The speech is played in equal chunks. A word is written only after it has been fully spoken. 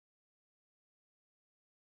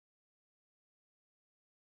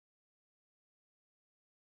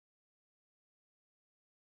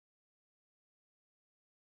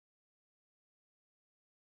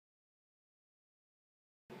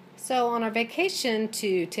So on our vacation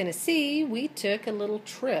to Tennessee, we took a little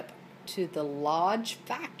trip to the Lodge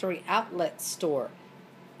Factory Outlet store.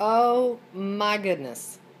 Oh my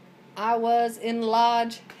goodness. I was in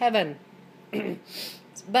Lodge heaven.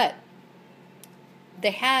 But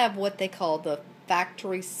they have what they call the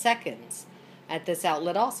factory seconds at this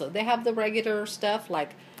outlet also. They have the regular stuff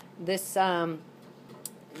like this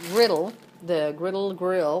griddle, the griddle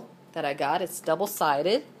grill that I got. It's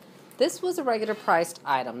double-sided. This was a regular priced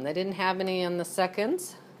item. They didn't have any in the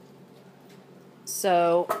seconds.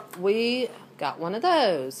 So we got one of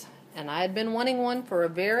those. And I had been wanting one for a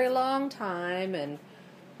very long time. And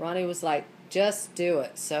Ronnie was like, just do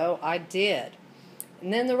it. So I did.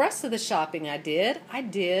 And then the rest of the shopping I did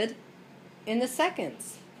in the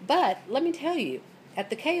seconds. But let me tell you, at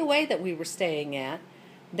the KOA that we were staying at,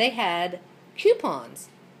 they had coupons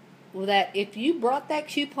that if you brought that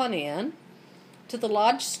coupon in to the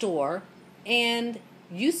Lodge store and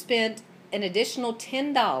you spent an additional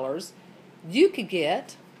 $10, you could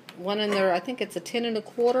get one in there. I think it's a 10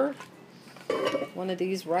 1/4. One of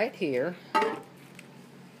these right here.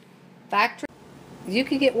 Factory. You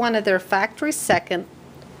could get one of their factory second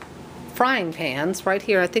frying pans right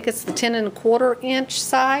here. I think it's the 10 1/4 inch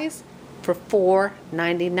size for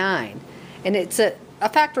 $4.99. And it's a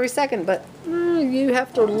factory second, but you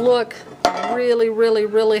have to look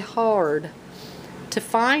really hard to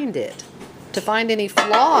find it, to find any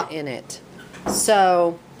flaw in it.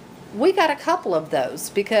 So we got a couple of those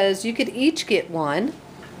because you could each get one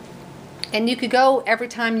and you could go every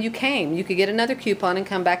time you came. You could get another coupon and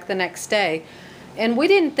come back the next day. And we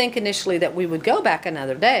didn't think initially that we would go back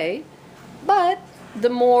another day, but the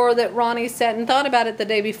more that Ronnie sat and thought about it the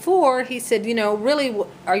day before, he said, you know, really,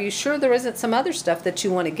 are you sure there isn't some other stuff that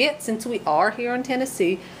you want to get since we are here in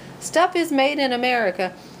Tennessee? Stuff is made in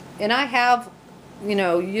America, and I have, you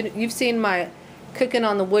know, you've seen my cooking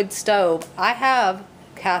on the wood stove. I have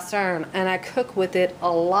cast iron, and I cook with it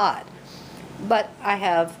a lot. But I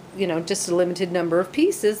have, you know, just a limited number of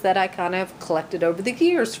pieces that I kind of collected over the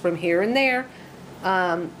years from here and there.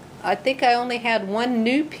 I think I only had one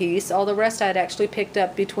new piece. All the rest I had actually picked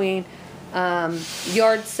up between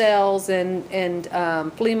yard sales and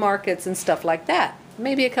flea markets and stuff like that.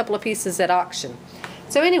 Maybe a couple of pieces at auction.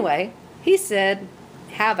 So anyway, he said,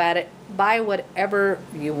 have at it. Buy whatever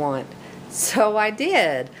you want. So I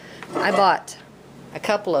did. I bought a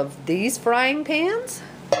couple of these frying pans.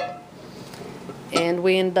 And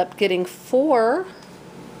we ended up getting three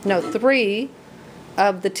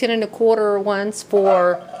of the 10 1/4 ones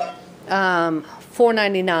for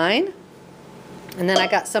 $4.99. And then I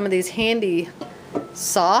got some of these handy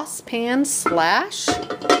saucepan slash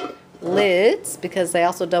lids because they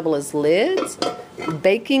also double as lids.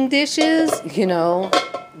 Baking dishes, you know,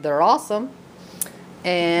 they're awesome.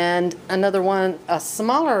 And another one, a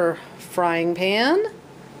smaller frying pan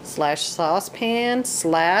slash saucepan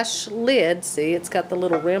slash lid. See, it's got the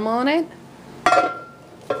little rim on it.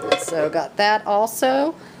 So got that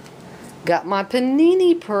also. Got my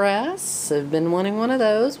panini press. I've been wanting one of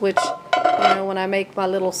those, which, you know, when I make my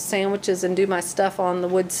little sandwiches and do my stuff on the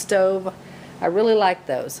wood stove, I really like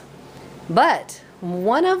those. But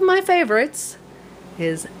one of my favorites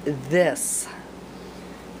is this.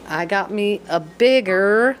 I got me a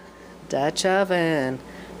bigger Dutch oven.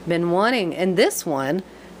 Been wanting, and this one,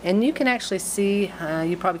 and you can actually see,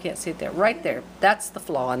 you probably can't see it there, right there. That's the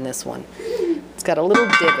flaw in this one. It's got a little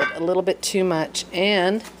divot, a little bit too much,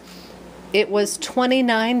 and it was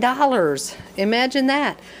 $29. Imagine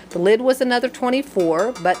that. The lid was another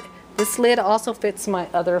 $24, but this lid also fits my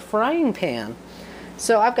other frying pan.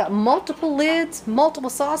 So I've got multiple lids, multiple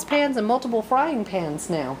saucepans, and multiple frying pans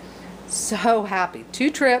now. So happy. 2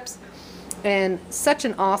 trips, and such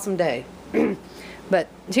an awesome day. But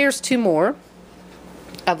here's 2 more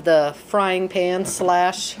of the frying pan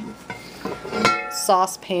slash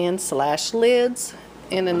saucepan slash lids,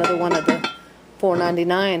 and another one of the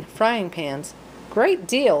 $4.99 frying pans. Great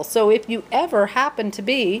deal. So if you ever happen to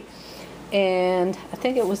be, and I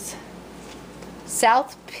think it was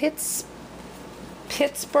South Pittsboro,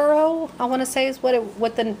 I want to say is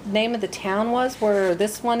what the name of the town was where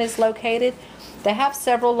this one is located. They have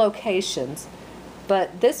several locations,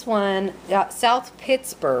 but this one, South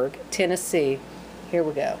Pittsburgh, Tennessee. Here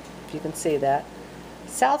we go, if you can see that.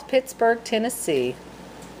 South Pittsburgh, Tennessee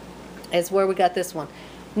is where we got this one.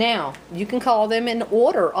 Now, you can call them and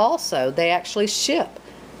order also. They actually ship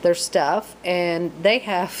their stuff, and they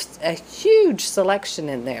have a huge selection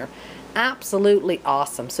in there. Absolutely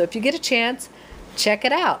awesome. So if you get a chance, check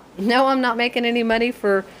it out. No, I'm not making any money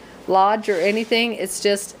for Lodge or anything. It's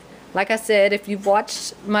just, like I said, if you've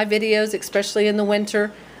watched my videos, especially in the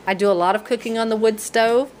winter, I do a lot of cooking on the wood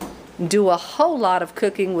stove. do a whole lot of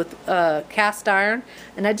cooking with cast iron,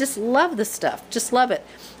 and I just love the stuff, just love it.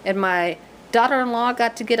 And my daughter-in-law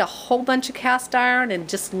got to get a whole bunch of cast iron and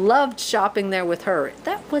just loved shopping there with her.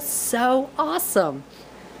 That was so awesome.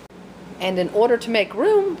 And in order to make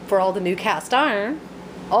room for all the new cast iron,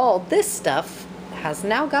 all this stuff has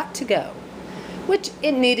now got to go, which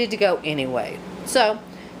it needed to go anyway. So,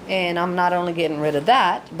 and I'm not only getting rid of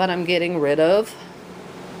that, but I'm getting rid of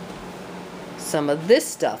some of this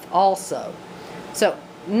stuff also. So,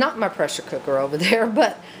 not my pressure cooker over there,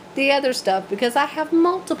 but the other stuff, because I have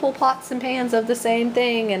multiple pots and pans of the same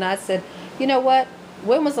thing, and I said, you know what,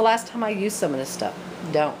 when was the last time I used some of this stuff?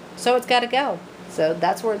 Don't. So it's got to go. So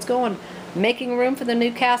that's where it's going. Making room for the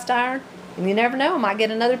new cast iron, and you never know, I might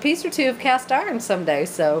get another piece or two of cast iron someday,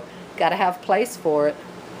 so got to have place for it.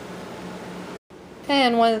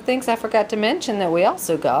 And one of the things I forgot to mention that we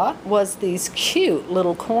also got was these cute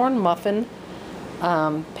little corn muffin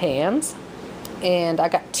pans. And I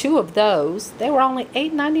got 2 of those. They were only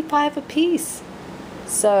 $8.95 a piece.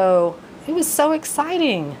 So it was so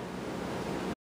exciting.